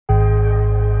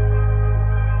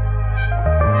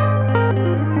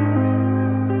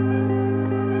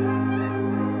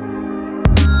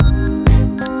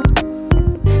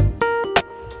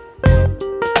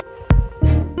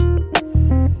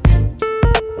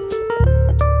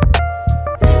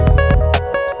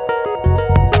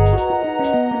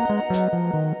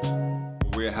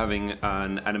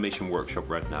an animation workshop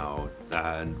right now,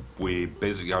 and we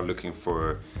basically are looking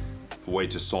for a way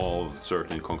to solve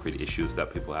certain concrete issues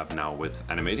that people have now with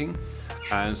animating.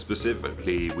 And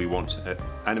specifically, we want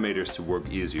animators to work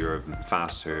easier and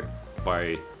faster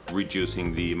by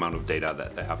reducing the amount of data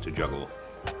that they have to juggle.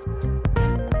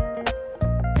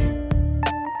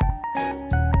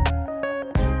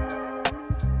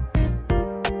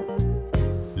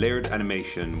 Layered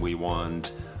animation, we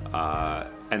want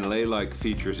NLA-like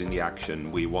features in the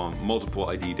action. We want multiple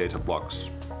ID data blocks,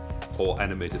 all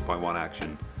animated by one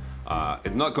action.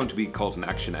 It's not going to be called an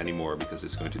action anymore because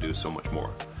it's going to do so much more.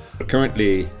 But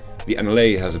currently, the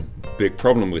NLA has a big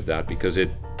problem with that because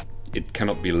it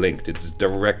cannot be linked. It's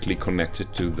directly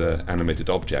connected to the animated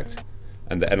object.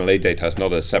 And the NLA data is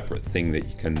not a separate thing that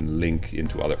you can link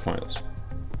into other files.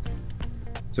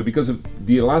 So because of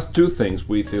the last two things,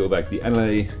 we feel like the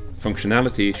NLA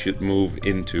functionality should move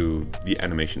into the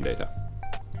animation data.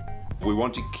 We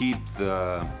want to keep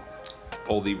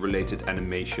all the related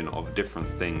animation of different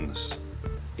things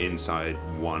inside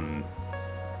one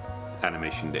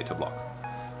animation data block.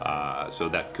 So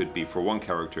that could be for one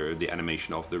character, the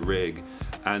animation of the rig,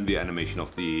 and the animation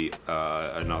of the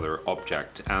another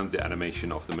object, and the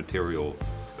animation of the material,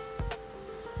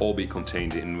 all be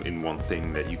contained in one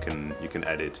thing that you can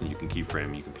edit and you can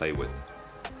keyframe, you can play with.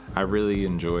 I really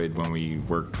enjoyed when we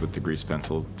worked with the Grease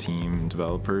Pencil team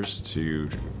developers to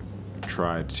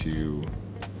try to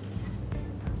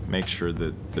make sure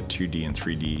that the 2D and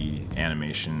 3D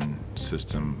animation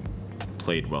system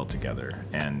played well together,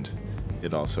 and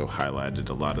it also highlighted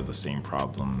a lot of the same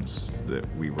problems that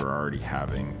we were already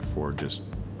having for just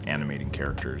animating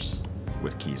characters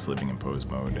with keys living in pose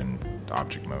mode and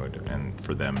object mode, and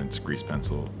for them it's Grease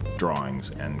Pencil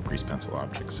drawings and Grease Pencil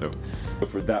objects. So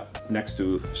for that, next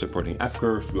to supporting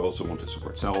F-curves, we also want to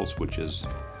support cells, which is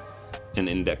an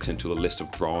index into a list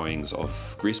of drawings of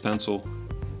Grease Pencil.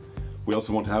 We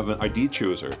also want to have an ID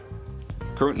chooser.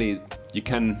 Currently, you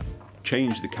can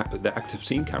change the active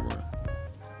scene camera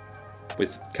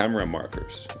with camera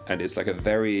markers, and it's like a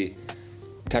very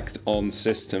tacked-on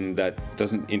system that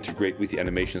doesn't integrate with the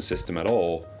animation system at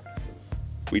all.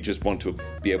 We just want to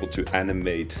be able to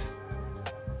animate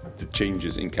the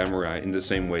changes in camera in the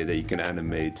same way that you can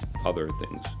animate other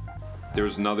things.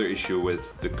 There's another issue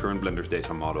with the current Blender's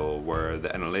data model where the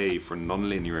NLA for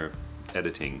nonlinear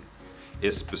editing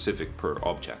is specific per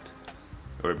object,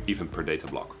 or even per data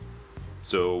block.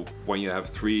 So when you have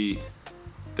 3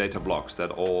 data blocks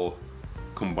that all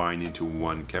combine into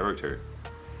one character,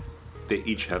 they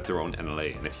each have their own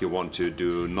NLA, and if you want to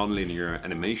do nonlinear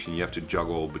animation, you have to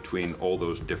juggle between all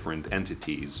those different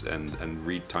entities and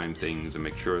read time things and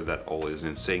make sure that all is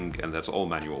in sync, and that's all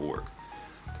manual work.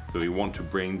 So we want to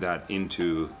bring that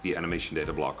into the animation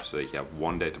data block so that you have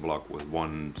one data block with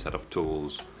one set of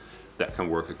tools that can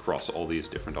work across all these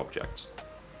different objects.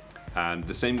 And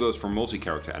the same goes for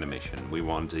multi-character animation. We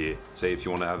want to, say if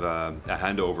you want to have a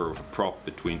handover of a prop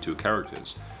between 2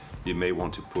 characters, you may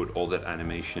want to put all that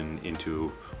animation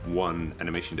into one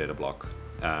animation data block,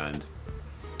 and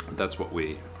that's what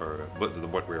we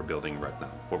are building right now,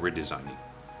 what we're designing.